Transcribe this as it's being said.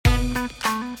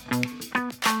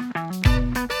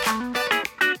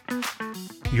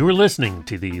You're listening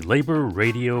to the Labor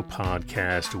Radio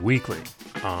Podcast Weekly.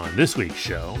 On this week's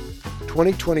show,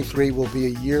 2023 will be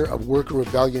a year of worker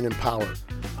rebellion and power.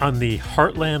 On the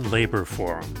Heartland Labor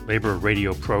Forum, labor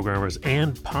radio programmers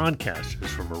and podcasters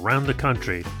from around the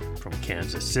country, from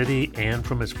Kansas City and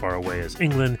from as far away as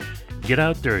England, get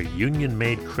out their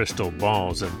union-made crystal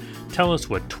balls and tell us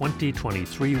what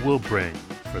 2023 will bring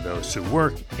for those who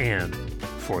work and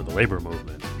for the labor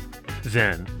movement.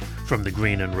 Then, from the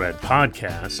Green and Red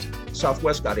podcast,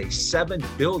 Southwest got a $7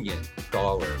 billion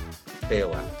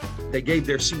bailout. They gave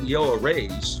their CEO a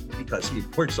raise because he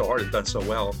worked so hard and done so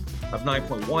well of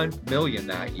 $9.1 million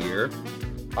that year.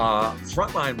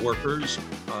 Frontline workers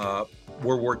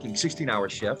were working 16-hour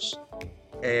shifts,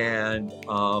 and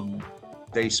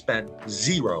they spent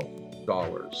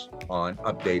 $0 on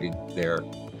updating their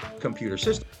computer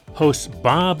system. Hosts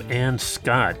Bob and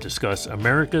Scott discuss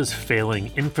America's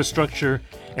failing infrastructure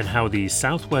and how the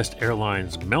Southwest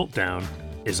Airlines meltdown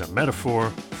is a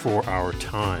metaphor for our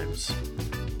times.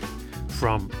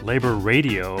 From Labor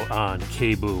Radio on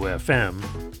KBOO FM.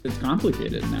 It's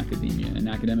complicated in academia. In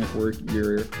academic work,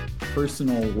 your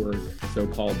personal work,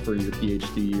 so-called for your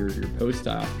PhD or your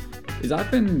postdoc, is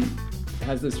often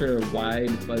has this sort of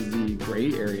wide, fuzzy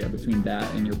gray area between that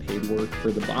and your paid work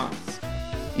for the boss.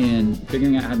 And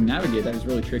figuring out how to navigate that is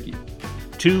really tricky.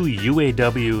 Two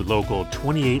UAW Local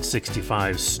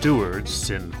 2865 stewards,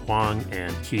 Sin Huang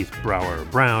and Keith Brower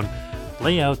Brown,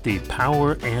 lay out the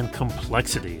power and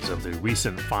complexities of the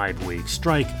recent 5-week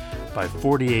strike by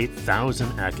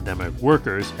 48,000 academic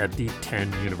workers at the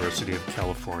 10 University of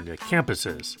California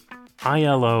campuses.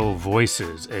 ILO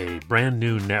Voices, a brand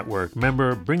new network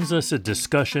member, brings us a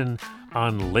discussion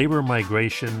on labor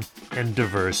migration and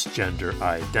diverse gender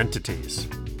identities.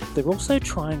 They're also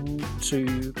trying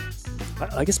to,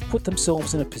 put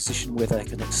themselves in a position where they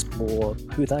can explore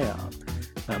who they are.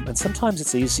 And sometimes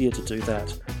it's easier to do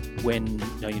that when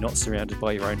you're not surrounded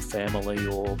by your own family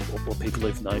or people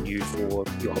who've known you for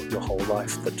your whole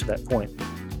life to that point.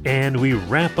 And we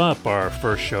wrap up our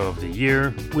first show of the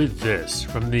year with this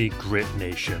from the Grit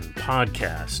Nation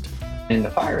podcast. In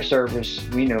the fire service,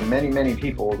 we know many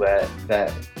people that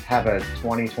have a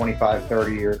 20, 25,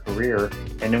 30-year career,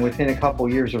 and then within a couple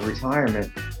years of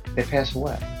retirement, they pass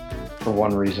away for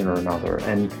one reason or another.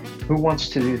 And who wants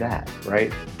to do that,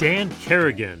 right? Dan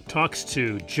Kerrigan talks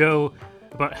to Joe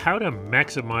about how to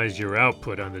maximize your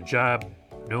output on the job,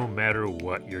 no matter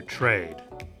what your trade.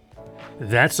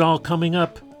 That's all coming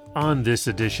up on this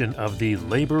edition of the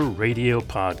Labor Radio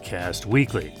Podcast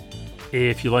Weekly.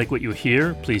 If you like what you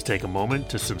hear, please take a moment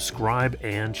to subscribe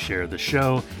and share the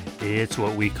show. It's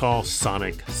what we call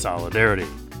Sonic Solidarity.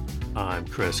 I'm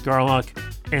Chris Garlock,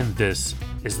 and this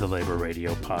is the Labor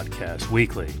Radio Podcast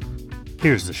Weekly.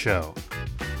 Here's the show.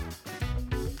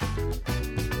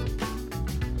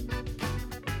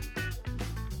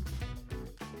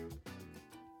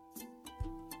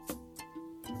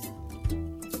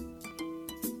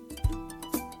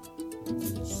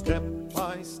 Step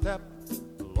by step,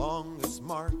 the longest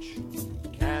march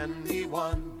can be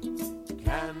won.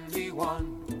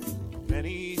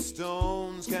 Many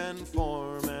stones can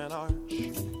form an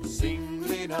arch,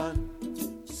 singly none,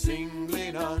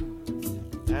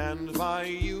 and by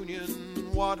union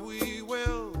what we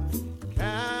will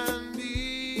can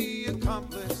be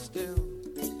accomplished still.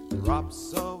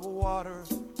 Drops of water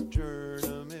turn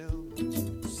a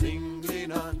mill, singly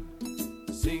none.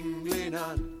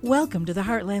 Welcome to the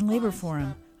Heartland Labor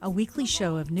Forum, a weekly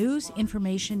show of news,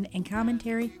 information, and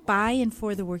commentary by and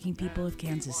for the working people of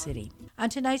Kansas City. On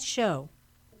tonight's show,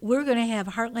 we're going to have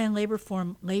Heartland Labor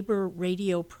Forum labor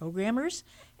radio programmers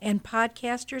and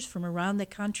podcasters from around the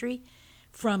country,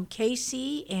 from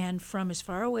KC and from as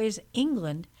far away as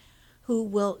England, who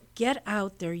will get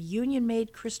out their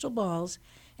union-made crystal balls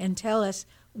and tell us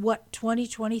what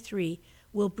 2023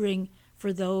 will bring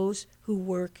for those who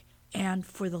work and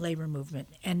for the labor movement.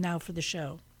 And now for the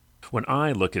show. When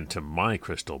I look into my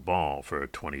crystal ball for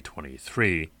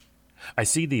 2023, I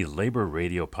see the Labor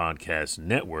Radio Podcast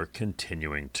Network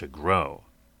continuing to grow.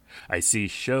 I see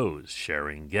shows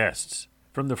sharing guests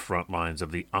from the front lines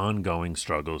of the ongoing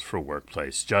struggles for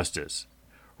workplace justice,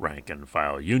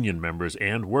 rank-and-file union members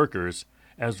and workers,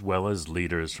 as well as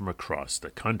leaders from across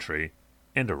the country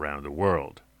and around the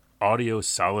world. Audio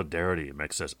solidarity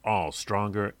makes us all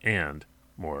stronger and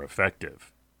more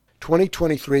effective.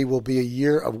 2023 will be a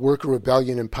year of worker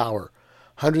rebellion and power.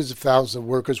 Hundreds of thousands of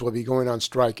workers will be going on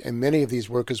strike, and many of these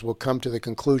workers will come to the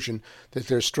conclusion that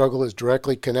their struggle is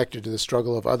directly connected to the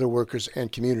struggle of other workers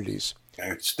and communities.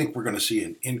 I think we're going to see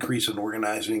an increase in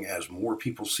organizing as more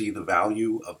people see the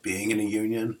value of being in a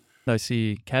union. I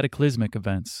see cataclysmic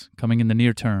events coming in the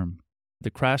near term.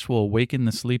 The crash will awaken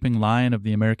the sleeping lion of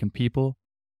the American people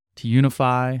to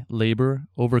unify labor,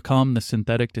 overcome the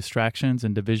synthetic distractions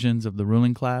and divisions of the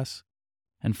ruling class,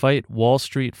 and fight Wall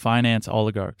Street finance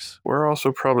oligarchs. We're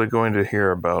also probably going to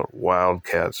hear about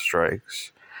wildcat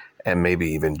strikes and maybe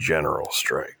even general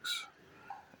strikes.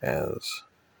 As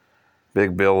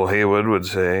Big Bill Haywood would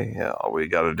say, all we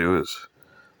got to do is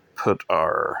put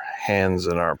our hands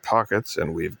in our pockets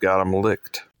and we've got them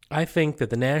licked. I think that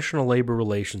the National Labor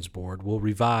Relations Board will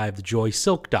revive the Joy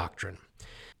Silk Doctrine,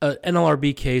 an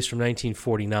NLRB case from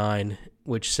 1949,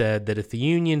 which said that if the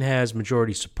union has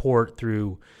majority support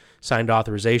through signed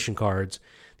authorization cards,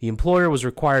 the employer was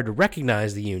required to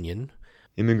recognize the union.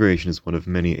 Immigration is one of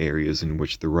many areas in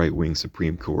which the right-wing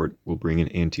Supreme Court will bring an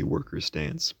anti-worker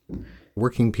stance.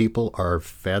 Working people are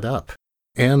fed up,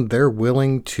 and they're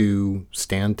willing to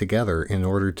stand together in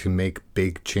order to make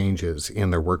big changes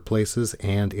in their workplaces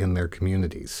and in their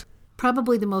communities.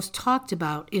 Probably the most talked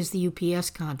about is the UPS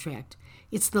contract.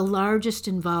 It's the largest,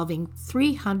 involving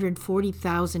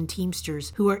 340,000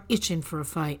 Teamsters who are itching for a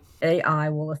fight. AI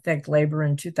will affect labor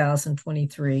in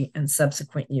 2023 and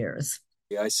subsequent years.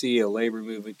 I see a labor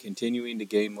movement continuing to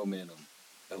gain momentum.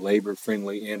 A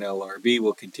labor-friendly NLRB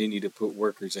will continue to put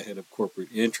workers ahead of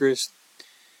corporate interest.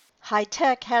 High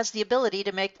tech has the ability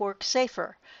to make work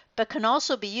safer, but can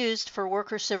also be used for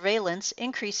worker surveillance,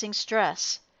 increasing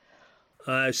stress.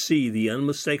 I see the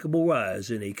unmistakable rise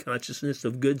in a consciousness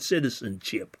of good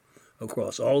citizenship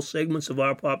across all segments of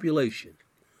our population.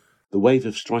 The wave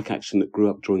of strike action that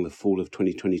grew up during the fall of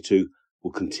 2022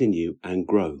 will continue and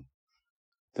grow.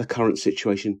 The current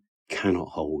situation cannot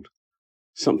hold.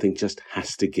 Something just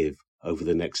has to give over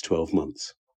the next 12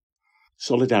 months.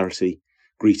 Solidarity,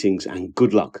 greetings, and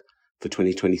good luck for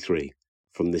 2023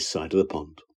 from this side of the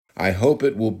pond. I hope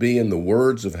it will be, in the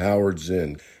words of Howard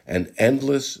Zinn, an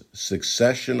endless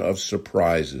succession of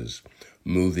surprises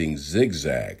moving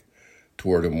zigzag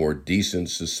toward a more decent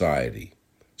society.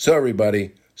 So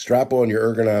everybody, strap on your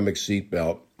ergonomic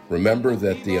seatbelt. Remember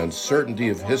that the uncertainty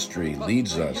of history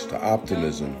leads us to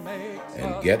optimism,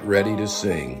 and get ready to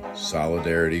sing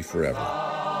Solidarity Forever.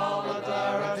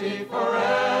 Solidarity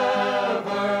forever.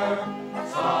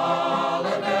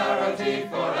 Solidarity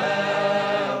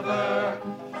forever.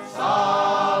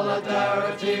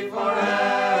 Solidarity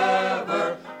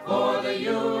forever. For the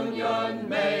union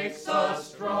makes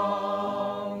us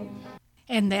strong.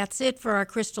 And that's it for our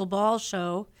Crystal Ball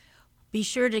show. Be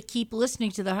sure to keep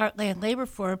listening to the Heartland Labor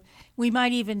Forum. We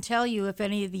might even tell you if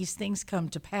any of these things come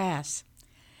to pass.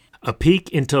 A peek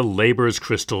into labor's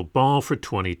crystal ball for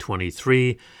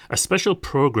 2023, a special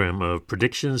program of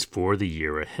predictions for the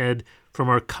year ahead from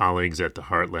our colleagues at the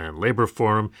Heartland Labor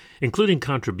Forum, including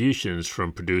contributions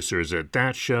from producers at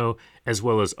that show, as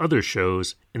well as other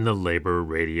shows in the Labor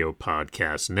Radio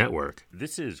Podcast Network.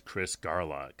 This is Chris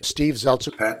Garlock. Steve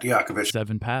Zeltzer. Pat Diakovich.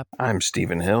 Evan Papp. I'm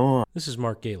Stephen Hill. This is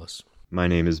Mark Galis. My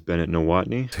name is Bennett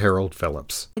Nowotny. Harold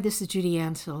Phillips. This is Judy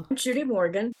Ansell. I'm Judy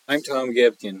Morgan. I'm Tom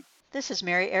Gebkin. This is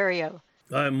Mary Ario.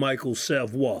 I'm Michael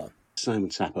Savoy.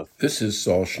 Simon Sapper. This is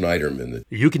Saul Schneiderman.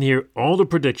 You can hear all the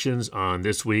predictions on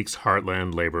this week's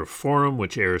Heartland Labor Forum,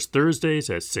 which airs Thursdays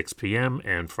at 6 p.m.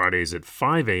 and Fridays at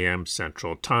 5 a.m.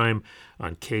 Central Time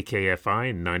on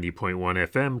KKFI 90.1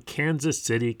 FM, Kansas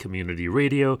City Community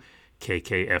Radio,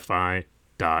 kkfi.org.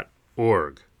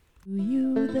 To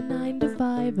you, the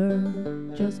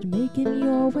 9-to-5er, just making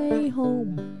your way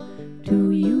home.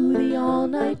 To you, the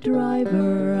all-night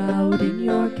driver, out in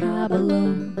your cab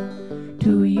alone.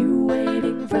 To you,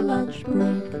 waiting for lunch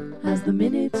break, as the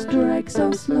minutes drag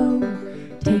so slow.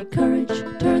 Take courage,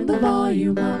 turn the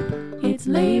volume up, it's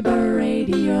Labor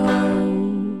Radio.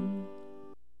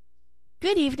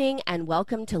 Good evening and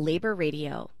welcome to Labor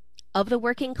Radio. Of the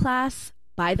working class,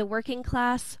 by the working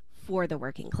class, for the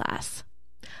working class.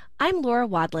 I'm Laura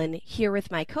Wadlin, here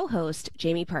with my co-host,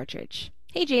 Jamie Partridge.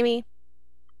 Hey, Jamie.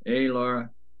 Hey,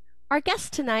 Laura. Our guests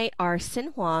tonight are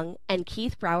Sin Huang and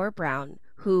Keith Brower-Brown,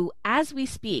 who, as we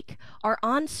speak, are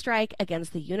on strike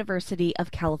against the University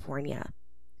of California.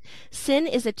 Sin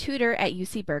is a tutor at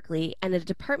UC Berkeley and a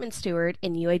department steward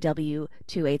in UAW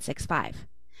 2865.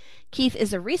 Keith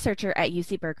is a researcher at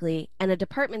UC Berkeley and a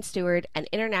department steward and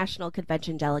international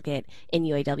convention delegate in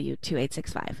UAW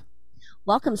 2865.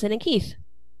 Welcome, Sin and Keith.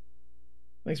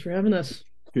 Thanks for having us.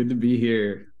 Good to be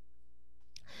here.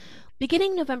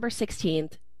 Beginning November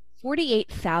 16th,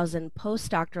 48,000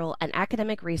 postdoctoral and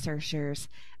academic researchers,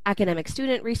 academic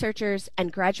student researchers,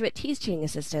 and graduate teaching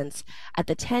assistants at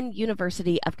the 10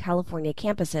 University of California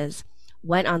campuses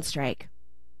went on strike.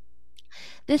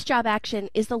 This job action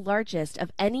is the largest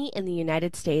of any in the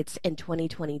United States in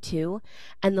 2022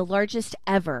 and the largest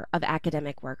ever of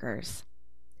academic workers.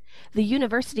 The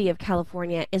University of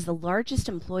California is the largest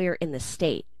employer in the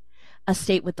state, a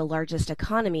state with the largest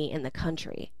economy in the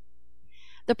country.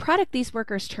 The product these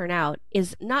workers turn out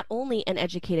is not only an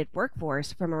educated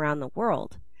workforce from around the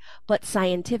world, but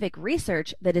scientific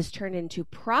research that is turned into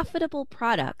profitable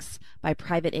products by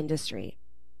private industry.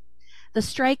 The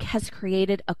strike has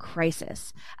created a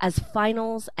crisis as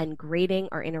finals and grading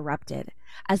are interrupted,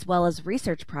 as well as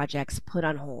research projects put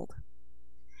on hold.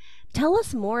 Tell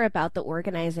us more about the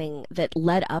organizing that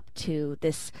led up to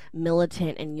this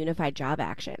militant and unified job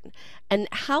action, and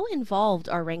how involved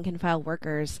are rank and file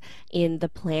workers in the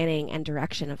planning and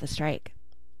direction of the strike?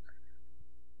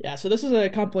 Yeah, so this is a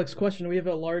complex question. We have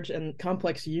a large and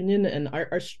complex union, and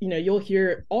our you'll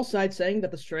hear all sides saying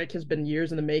that the strike has been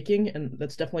years in the making, and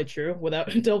that's definitely true. Without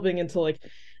delving into like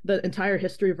the entire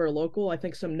history of our local, I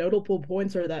think some notable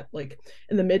points are that like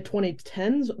in the mid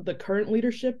 2010s, the current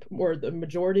leadership, or the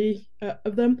majority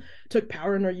of them, took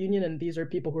power in our union, and these are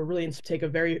people who are really take a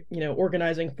very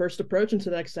organizing first approach, and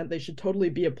to that extent, they should totally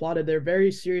be applauded. They're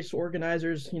very serious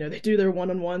organizers. They do their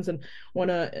one-on-ones and want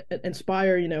to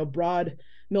inspire broad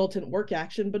militant work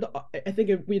action. But I think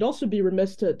we'd also be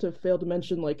remiss to fail to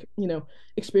mention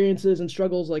experiences and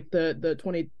struggles like the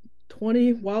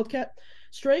 2020 Wildcat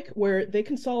strike, where they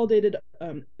consolidated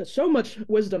so much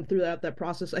wisdom throughout that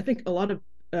process. I think a lot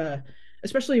of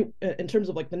especially in terms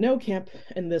of like the no camp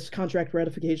and this contract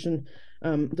ratification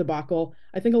debacle,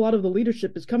 I think a lot of the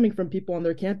leadership is coming from people on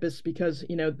their campus, because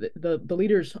the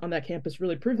leaders on that campus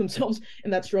really proved themselves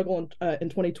in that struggle in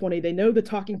 2020. They know the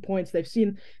talking points, they've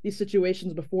seen these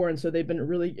situations before, and so they've been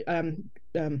really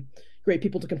great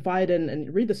people to confide in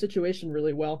and read the situation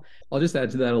really well. I'll just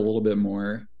add to that a little bit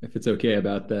more, if it's okay,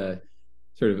 about the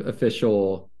sort of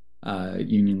official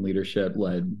union leadership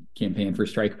led campaign for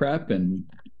strike prep and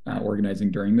organizing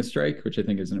during the strike, which I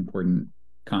think is an important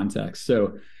context.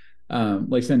 So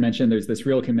like Sin mentioned, there's this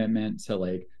real commitment to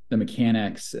like the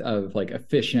mechanics of like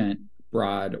efficient,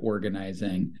 broad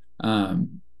organizing,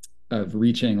 of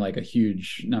reaching like a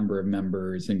huge number of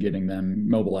members and getting them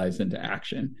mobilized into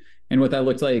action. And what that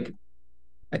looked like,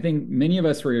 I think many of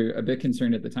us were a bit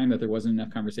concerned at the time that there wasn't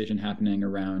enough conversation happening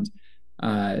around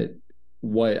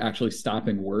what actually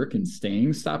stopping work and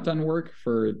staying stopped on work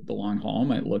for the long haul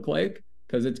might look like,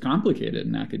 because it's complicated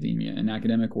in academia. In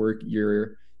academic work,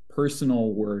 your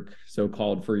personal work,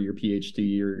 so-called for your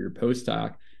PhD or your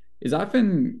postdoc, is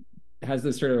often has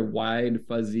this sort of wide,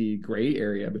 fuzzy gray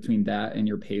area between that and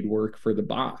your paid work for the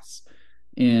boss.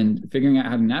 And figuring out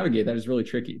how to navigate that is really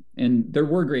tricky. And there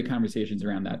were great conversations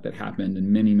around that happened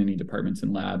in many, many departments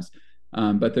and labs.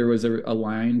 But there was a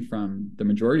line from the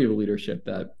majority of the leadership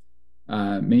that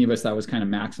many of us thought was kind of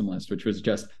maximalist, which was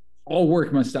just all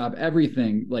work must stop,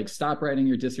 everything, like stop writing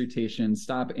your dissertation,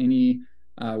 stop any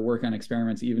work on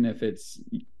experiments, even if it's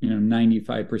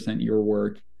 95% your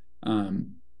work,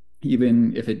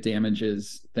 even if it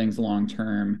damages things long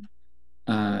term.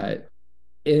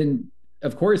 And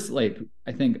of course, like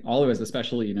I think all of us,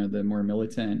 especially the more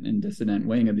militant and dissident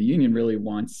wing of the union, really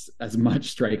wants as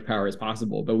much strike power as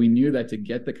possible. But we knew that to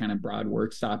get the kind of broad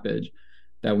work stoppage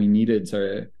that we needed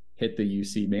to hit the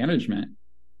UC management,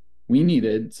 we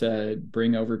needed to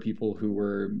bring over people who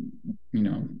were,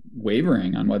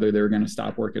 wavering on whether they were going to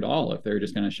stop work at all, if they were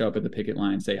just going to show up at the picket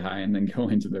line, say hi, and then go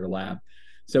into their lab.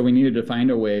 So we needed to find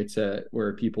a way to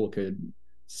where people could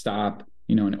stop,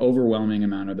 an overwhelming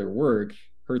amount of their work,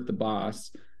 hurt the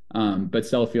boss, but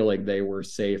still feel like they were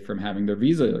safe from having their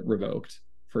visa revoked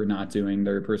for not doing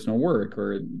their personal work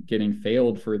or getting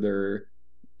failed for their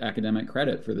academic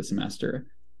credit for the semester.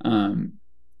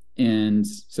 And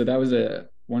so that was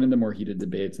one of the more heated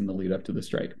debates in the lead up to the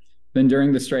strike. Then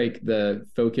during the strike, the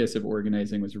focus of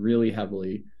organizing was really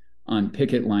heavily on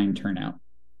picket line turnout,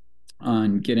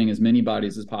 on getting as many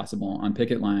bodies as possible on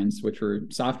picket lines, which were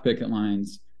soft picket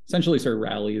lines, essentially sort of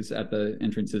rallies at the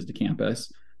entrances to campus.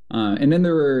 And then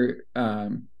there were,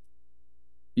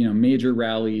 major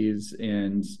rallies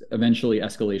and eventually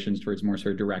escalations towards more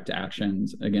sort of direct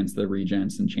actions against the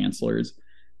regents and chancellors.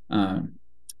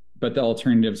 But the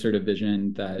alternative sort of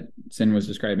vision that Sin was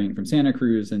describing from Santa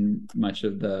Cruz and much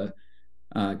of the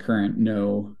current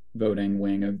no voting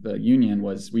wing of the union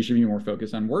was we should be more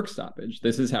focused on work stoppage.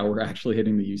 This is how we're actually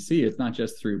hitting the UC. It's not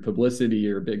just through publicity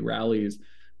or big rallies,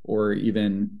 or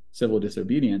even civil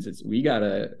disobedience. It's we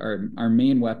gotta our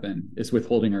main weapon is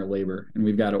withholding our labor, and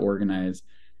we've got to organize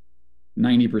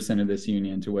 90% of this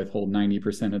union to withhold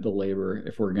 90% of the labor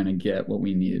if we're going to get what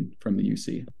we need from the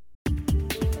UC.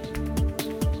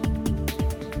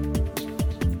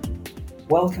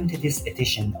 Welcome to this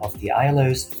edition of the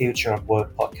ILO's Future of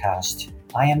Work podcast.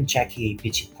 I am Jackie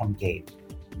Bichipongate.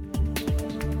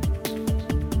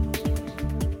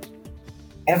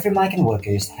 Every migrant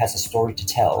worker has a story to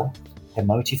tell, their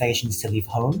motivations to leave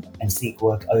home and seek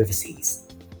work overseas,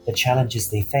 the challenges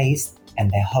they face, and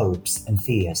their hopes and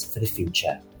fears for the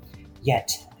future.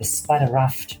 Yet, despite a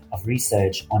raft of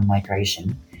research on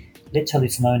migration, little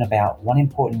is known about one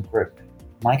important group,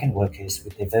 migrant workers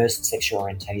with diverse sexual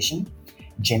orientation,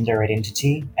 gender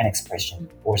identity and expression,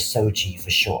 or SOGI for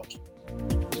short.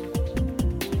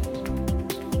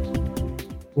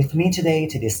 With me today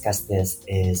to discuss this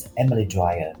is Emily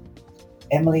Dwyer.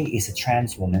 Emily is a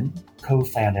trans woman,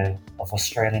 co-founder of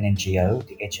Australian NGO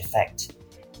The Edge Effect,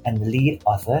 and the lead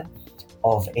author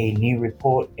of a new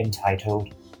report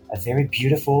entitled A Very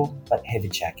Beautiful But Heavy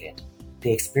Jacket: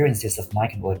 The Experiences of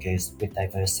Migrant Workers with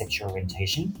Diverse Sexual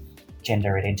Orientation,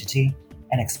 Gender Identity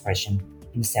and Expression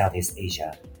in Southeast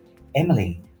Asia.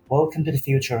 Emily, welcome to the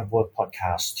Future of Work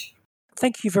podcast.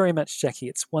 Thank you very much, Jackie.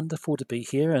 It's wonderful to be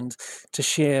here and to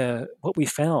share what we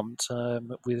found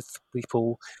with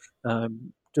people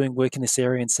doing work in this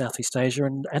area in Southeast Asia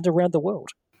and around the world.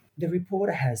 The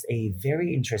report has a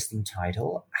very interesting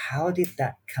title. How did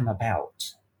that come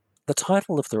about? The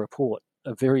title of the report,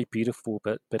 A Very Beautiful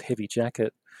but Heavy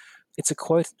Jacket, it's a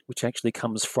quote which actually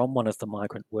comes from one of the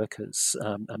migrant workers,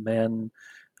 a man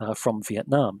from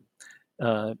Vietnam,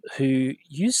 who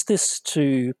used this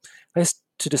to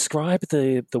describe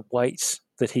the weight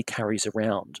that he carries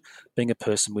around being a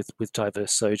person with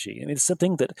diverse SOGI. I mean, it's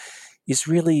something that is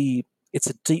really, it's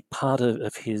a deep part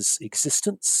of his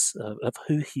existence, of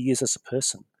who he is as a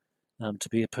person, to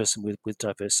be a person with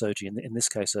diverse SOGI, in this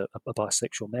case, a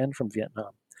bisexual man from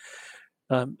Vietnam.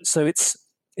 So it's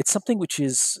something which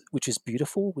is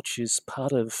beautiful, which is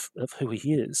part of who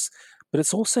he is, but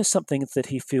it's also something that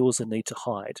he feels a need to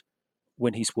hide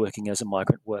when he's working as a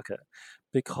migrant worker,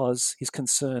 because he's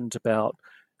concerned about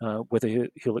whether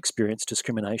he'll experience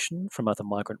discrimination from other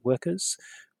migrant workers,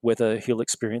 whether he'll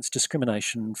experience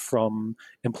discrimination from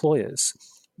employers,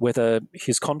 whether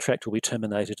his contract will be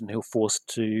terminated and he'll forced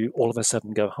to all of a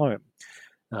sudden go home,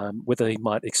 whether he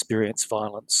might experience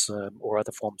violence or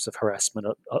other forms of harassment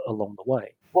along the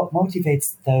way. What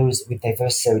motivates those with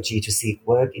diverse SOGI to seek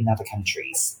work in other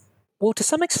countries? Well, to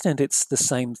some extent, it's the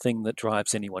same thing that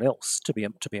drives anyone else to be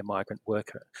a migrant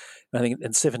worker. I think,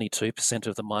 and 72%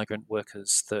 of the migrant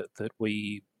workers that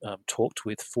we talked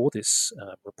with for this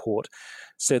report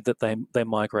said that they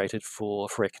migrated for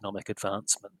economic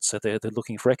advancement. So they're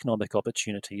looking for economic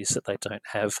opportunities that they don't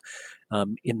have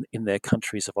in their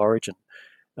countries of origin.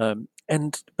 But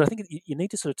I think you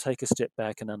need to sort of take a step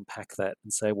back and unpack that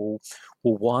and say, well,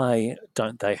 why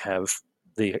don't they have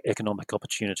the economic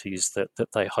opportunities that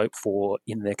they hope for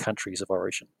in their countries of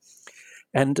origin?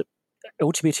 And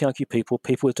LGBTIQ people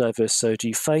with diverse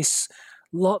SOGI, face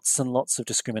lots and lots of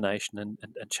discrimination and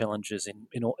challenges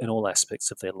in all aspects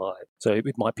of their life. So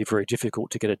it might be very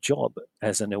difficult to get a job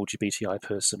as an LGBTI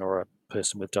person or a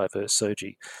person with diverse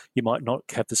SOGI. You might not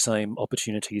have the same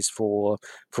opportunities for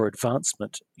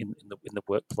advancement in the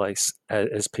workplace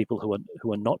as people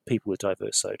who are not people with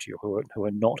diverse SOGI or who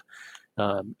are not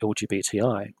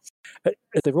LGBTI.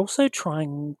 They're also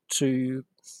trying to,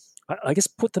 I guess,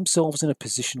 put themselves in a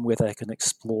position where they can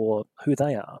explore who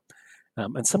they are.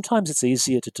 And sometimes it's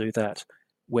easier to do that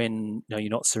when you're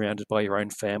not surrounded by your own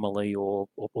family or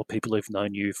people who've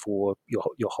known you for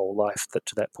your whole life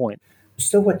to that point.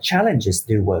 So what challenges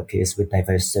do workers with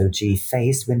diverse SOGI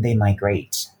face when they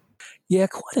migrate? Yeah,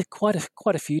 quite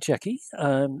a few, Jackie.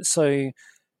 So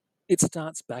it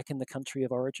starts back in the country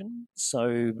of origin.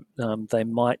 So they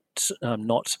might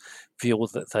not feel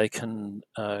that they can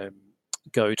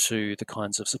go to the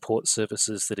kinds of support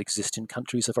services that exist in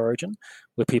countries of origin,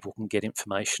 where people can get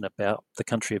information about the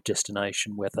country of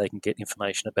destination, where they can get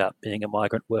information about being a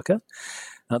migrant worker.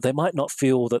 They might not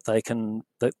feel that they can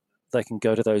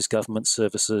go to those government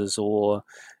services or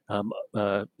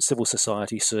civil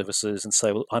society services and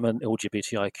say, well, I'm an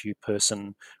LGBTIQ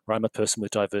person, or I'm a person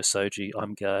with diverse SOGI,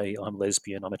 I'm gay, I'm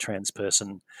lesbian, I'm a trans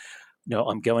person.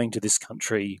 I'm going to this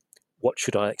country. What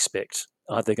should I expect?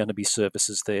 Are there going to be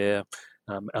services there?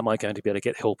 Am I going to be able to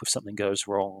get help if something goes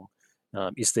wrong?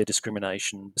 Is there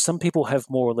discrimination? Some people have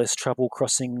more or less trouble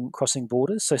crossing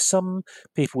borders. So some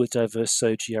people with diverse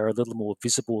SOGI are a little more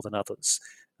visible than others.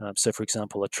 So, for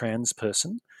example, a trans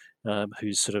person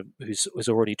who's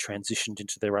already transitioned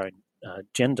into their own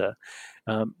gender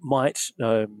might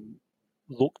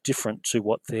look different to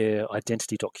what their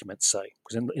identity documents say.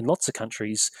 Because in lots of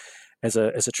countries, as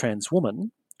a trans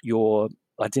woman, your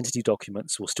identity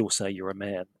documents will still say you're a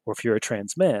man, or if you're a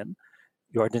trans man,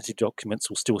 your identity documents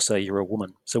will still say you're a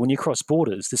woman. So when you cross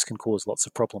borders, this can cause lots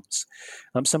of problems.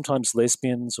 Sometimes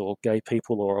lesbians or gay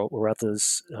people or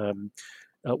others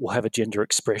will have a gender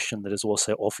expression that is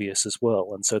also obvious as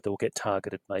well, and so they'll get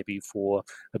targeted maybe for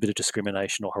a bit of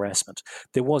discrimination or harassment.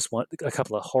 There was a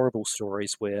couple of horrible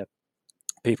stories where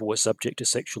people were subject to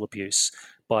sexual abuse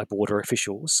by border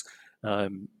officials,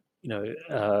 and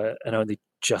only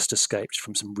just escaped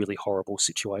from some really horrible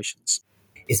situations.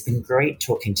 It's been great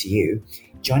talking to you.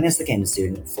 Join us again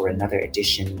soon for another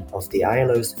edition of the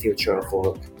ILO's Future of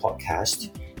Work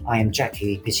podcast. I am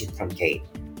Jackie Pichit-Plumgate.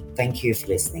 Thank you for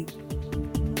listening.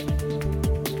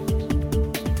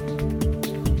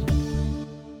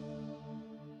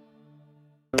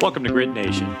 Welcome to Grit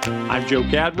Nation. I'm Joe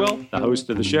Cadwell, the host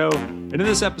of the show, and in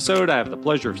this episode I have the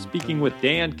pleasure of speaking with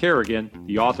Dan Kerrigan,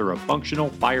 the author of Functional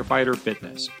Firefighter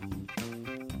Fitness.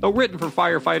 Though written for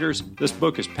firefighters, this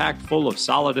book is packed full of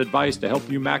solid advice to help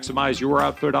you maximize your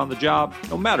output on the job,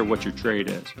 no matter what your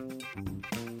trade is.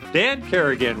 Dan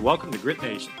Kerrigan, welcome to Grit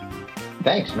Nation.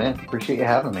 Thanks, man. Appreciate you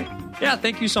having me. Yeah,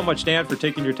 thank you so much, Dan, for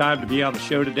taking your time to be on the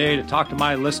show today to talk to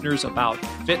my listeners about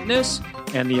fitness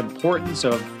and the importance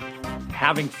of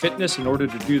having fitness in order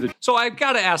to do the... So I've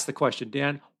got to ask the question,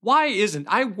 Dan, why isn't...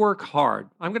 I work hard.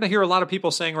 I'm going to hear a lot of people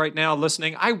saying right now,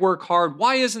 listening, I work hard.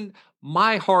 Why isn't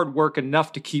my hard work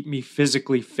enough to keep me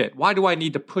physically fit? Why do I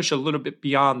need to push a little bit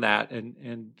beyond that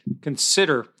and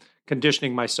consider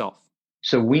conditioning myself?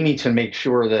 So we need to make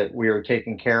sure that we are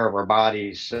taking care of our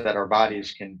bodies so that our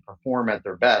bodies can perform at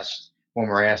their best when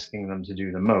we're asking them to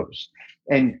do the most.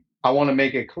 And I want to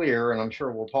make it clear, and I'm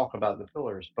sure we'll talk about the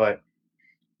pillars, but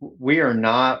we are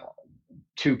not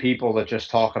two people that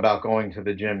just talk about going to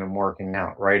the gym and working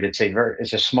out, right? It's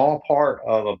a small part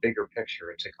of a bigger picture.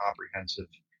 It's a comprehensive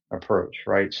approach,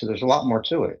 right? So there's a lot more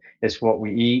to it. It's what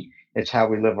we eat. It's how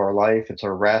we live our life. It's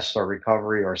our rest, our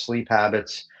recovery, our sleep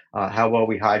habits, how well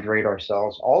we hydrate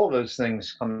ourselves. All of those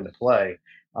things come into play,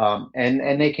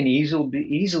 and they can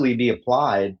easily be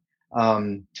applied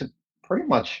to pretty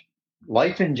much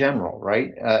life in general,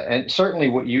 right? And certainly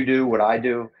what you do, what I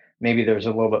do, maybe there's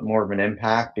a little bit more of an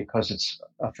impact because it's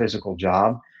a physical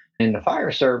job. In the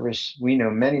fire service, we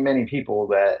know many, many people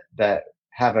that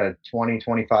have a 20,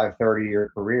 25,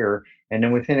 30-year career, and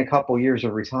then within a couple of years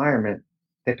of retirement,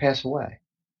 they pass away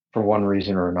for one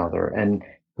reason or another. And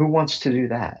who wants to do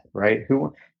that, right?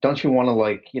 Don't you want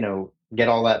to get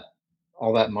all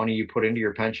that money you put into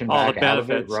your pension back out of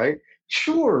it, right?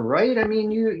 Sure, right? I mean,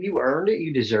 you earned it,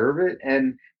 you deserve it,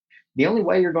 and the only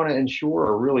way you're going to ensure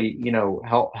or really,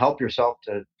 help yourself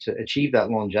to achieve that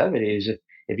longevity is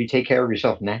if you take care of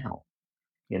yourself now.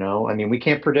 I mean, we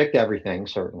can't predict everything,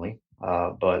 certainly,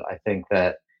 but I think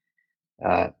that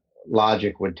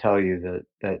logic would tell you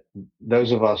that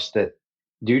those of us that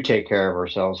do take care of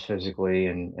ourselves physically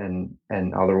and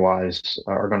otherwise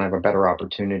are going to have a better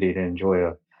opportunity to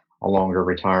enjoy a longer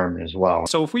retirement as well.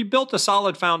 So if we built a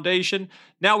solid foundation,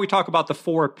 now we talk about the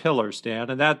 4 pillars, Dan,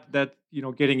 and that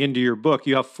getting into your book,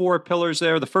 you have 4 pillars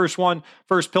there. The first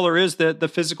pillar is the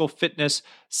physical fitness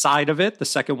side of it. The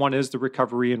second one is the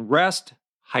recovery and rest.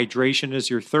 Hydration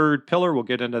is your third pillar. We'll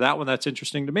get into that one. That's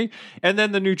interesting to me. And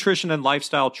then the nutrition and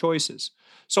lifestyle choices.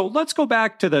 So let's go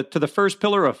back to the first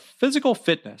pillar of physical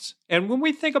fitness. And when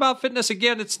we think about fitness,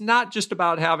 again, it's not just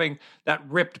about having that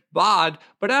ripped bod,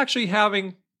 but actually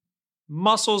having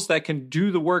muscles that can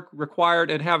do the work required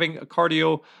and having a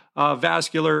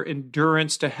cardiovascular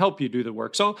endurance to help you do the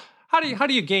work. So how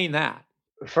do you gain that?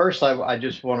 First, I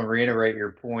just want to reiterate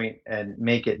your point and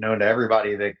make it known to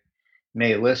everybody that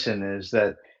may listen is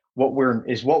that what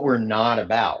we're not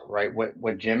about, right?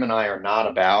 What Jim and I are not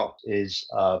about is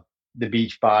the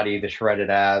beach body, the shredded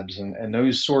abs, and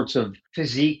those sorts of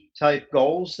physique type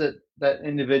goals that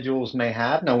individuals may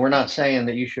have. Now, we're not saying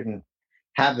that you shouldn't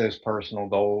have those personal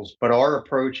goals, but our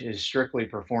approach is strictly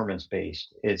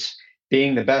performance-based. It's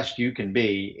being the best you can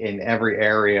be in every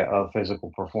area of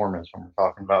physical performance when we're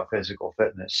talking about physical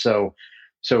fitness. So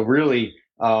really,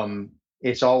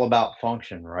 it's all about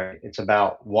function, right? It's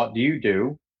about what do you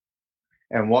do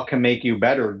and what can make you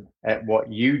better at what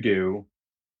you do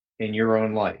in your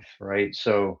own life, right?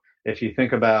 So if you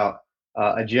think about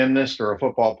a gymnast or a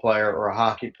football player or a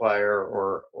hockey player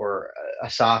or a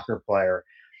soccer player,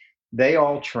 they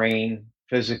all train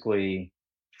physically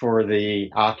for the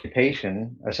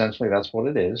occupation. Essentially, that's what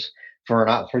it is for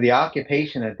the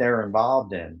occupation that they're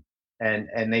involved in.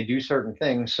 and they do certain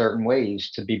things certain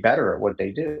ways to be better at what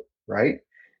they do, right?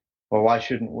 Well, why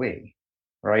shouldn't we?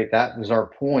 Right? That was our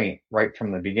point right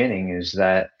from the beginning, is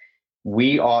that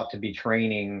we ought to be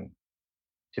training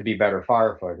to be better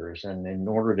firefighters. And in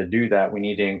order to do that, we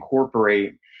need to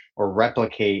incorporate or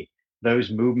replicate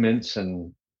those movements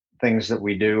and things that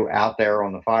we do out there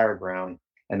on the fire ground.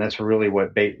 And that's really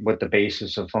what the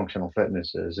basis of functional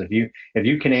fitness is. If you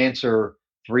can answer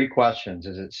 3 questions,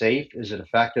 is it safe, is it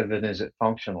effective, and is it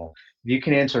functional? If you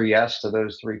can answer yes to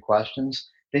those 3 questions,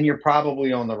 then you're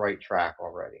probably on the right track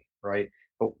already, right?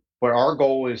 But our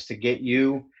goal is to get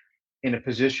you in a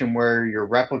position where you're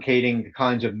replicating the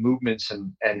kinds of movements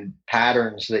and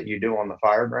patterns that you do on the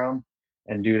fire ground,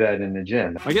 and do that in the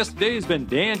gym. My guest today has been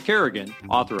Dan Kerrigan,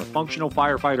 author of Functional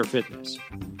Firefighter Fitness.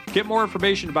 To get more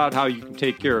information about how you can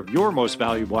take care of your most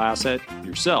valuable asset,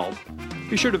 yourself,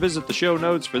 be sure to visit the show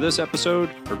notes for this episode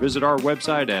or visit our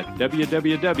website at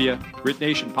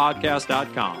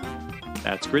www.gritnationpodcast.com.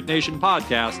 That's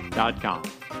gritnationpodcast.com.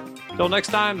 Till next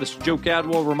time, this is Joe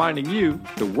Cadwell reminding you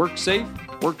to work safe,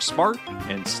 work smart,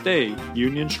 and stay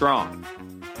union strong.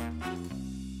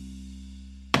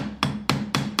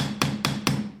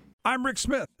 I'm Rick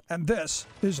Smith, and this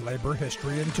is Labor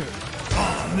History in 2.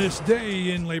 On this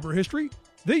day in labor history,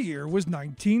 the year was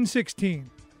 1916.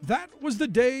 That was the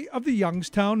day of the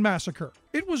Youngstown Massacre.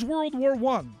 It was World War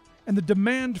I, and the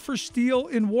demand for steel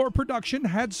in war production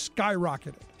had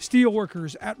skyrocketed.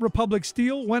 Steelworkers at Republic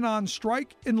Steel went on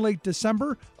strike in late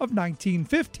December of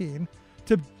 1915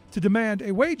 to demand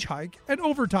a wage hike and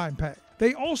overtime pay.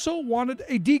 They also wanted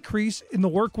a decrease in the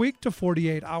work week to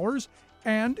 48 hours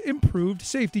and improved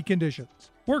safety conditions.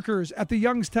 Workers at the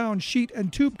Youngstown Sheet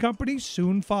and Tube Company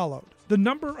soon followed. The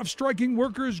number of striking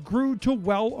workers grew to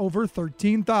well over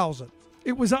 13,000.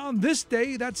 It was on this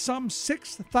day that some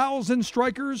 6,000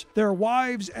 strikers, their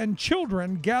wives, and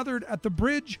children gathered at the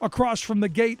bridge across from the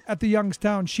gate at the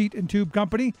Youngstown Sheet and Tube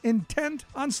Company, intent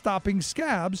on stopping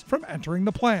scabs from entering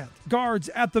the plant. Guards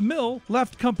at the mill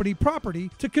left company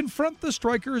property to confront the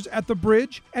strikers at the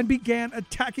bridge and began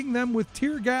attacking them with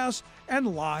tear gas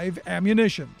and live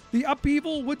ammunition. The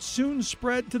upheaval would soon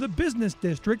spread to the business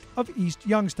district of East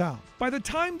Youngstown. By the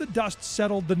time the dust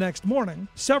settled the next morning,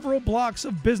 several blocks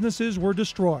of businesses were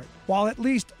destroyed. While at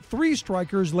least 3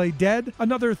 strikers lay dead,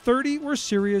 another 30 were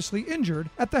seriously injured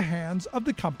at the hands of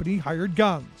the company-hired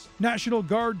guns. National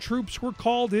Guard troops were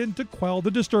called in to quell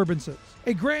the disturbances.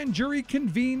 A grand jury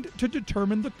convened to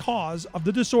determine the cause of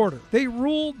the disorder. They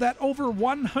ruled that over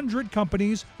 100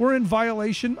 companies were in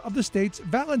violation of the state's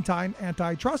Valentine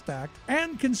Antitrust Act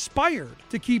and conspired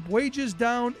to keep wages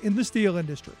down in the steel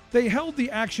industry. They held the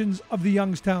actions of the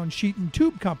Youngstown Sheet and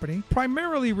Tube Company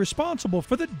primarily responsible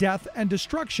for the death and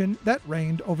destruction that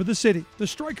reigned over the city. The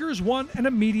strikers won an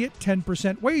immediate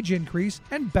 10% wage increase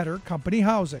and better company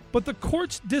housing. But the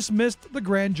courts dismissed the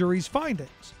grand jury's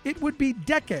findings. It would be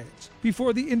decades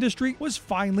before the industry was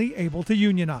finally able to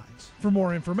unionize. For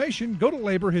more information, go to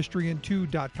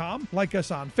laborhistoryin2.com, like us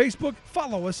on Facebook,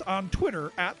 follow us on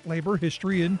Twitter at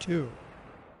laborhistoryin2.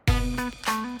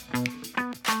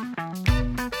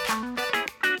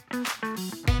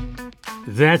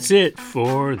 That's it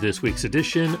for this week's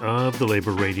edition of the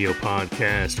Labor Radio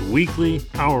Podcast Weekly,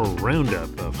 our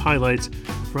roundup of highlights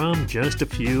from just a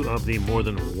few of the more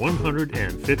than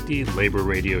 150 labor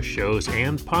radio shows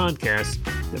and podcasts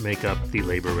that make up the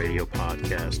Labor Radio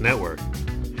Podcast Network.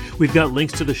 We've got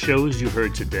links to the shows you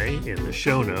heard today in the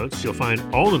show notes. You'll find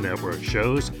all the network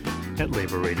shows at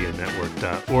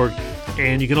laborradionetwork.org,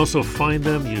 and you can also find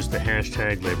them. Use the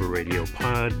hashtag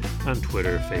LaborRadioPod on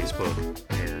Twitter, Facebook,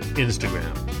 and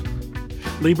Instagram.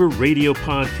 Labor Radio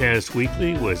Podcast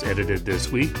Weekly was edited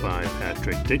this week by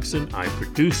Patrick Dixon. I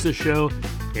produced the show,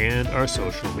 and our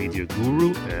social media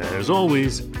guru, as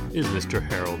always, is Mr.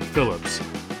 Harold Phillips.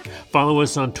 Follow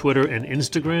us on Twitter and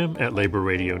Instagram at Labor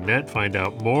Radio Net. Find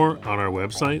out more on our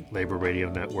website,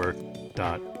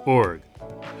 laborradionetwork.org.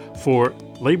 For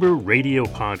Labor Radio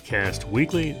Podcast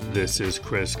Weekly, this is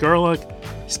Chris Garlock.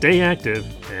 Stay active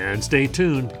and stay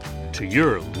tuned to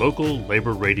your local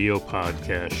Labor Radio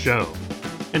Podcast show.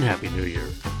 And Happy New Year.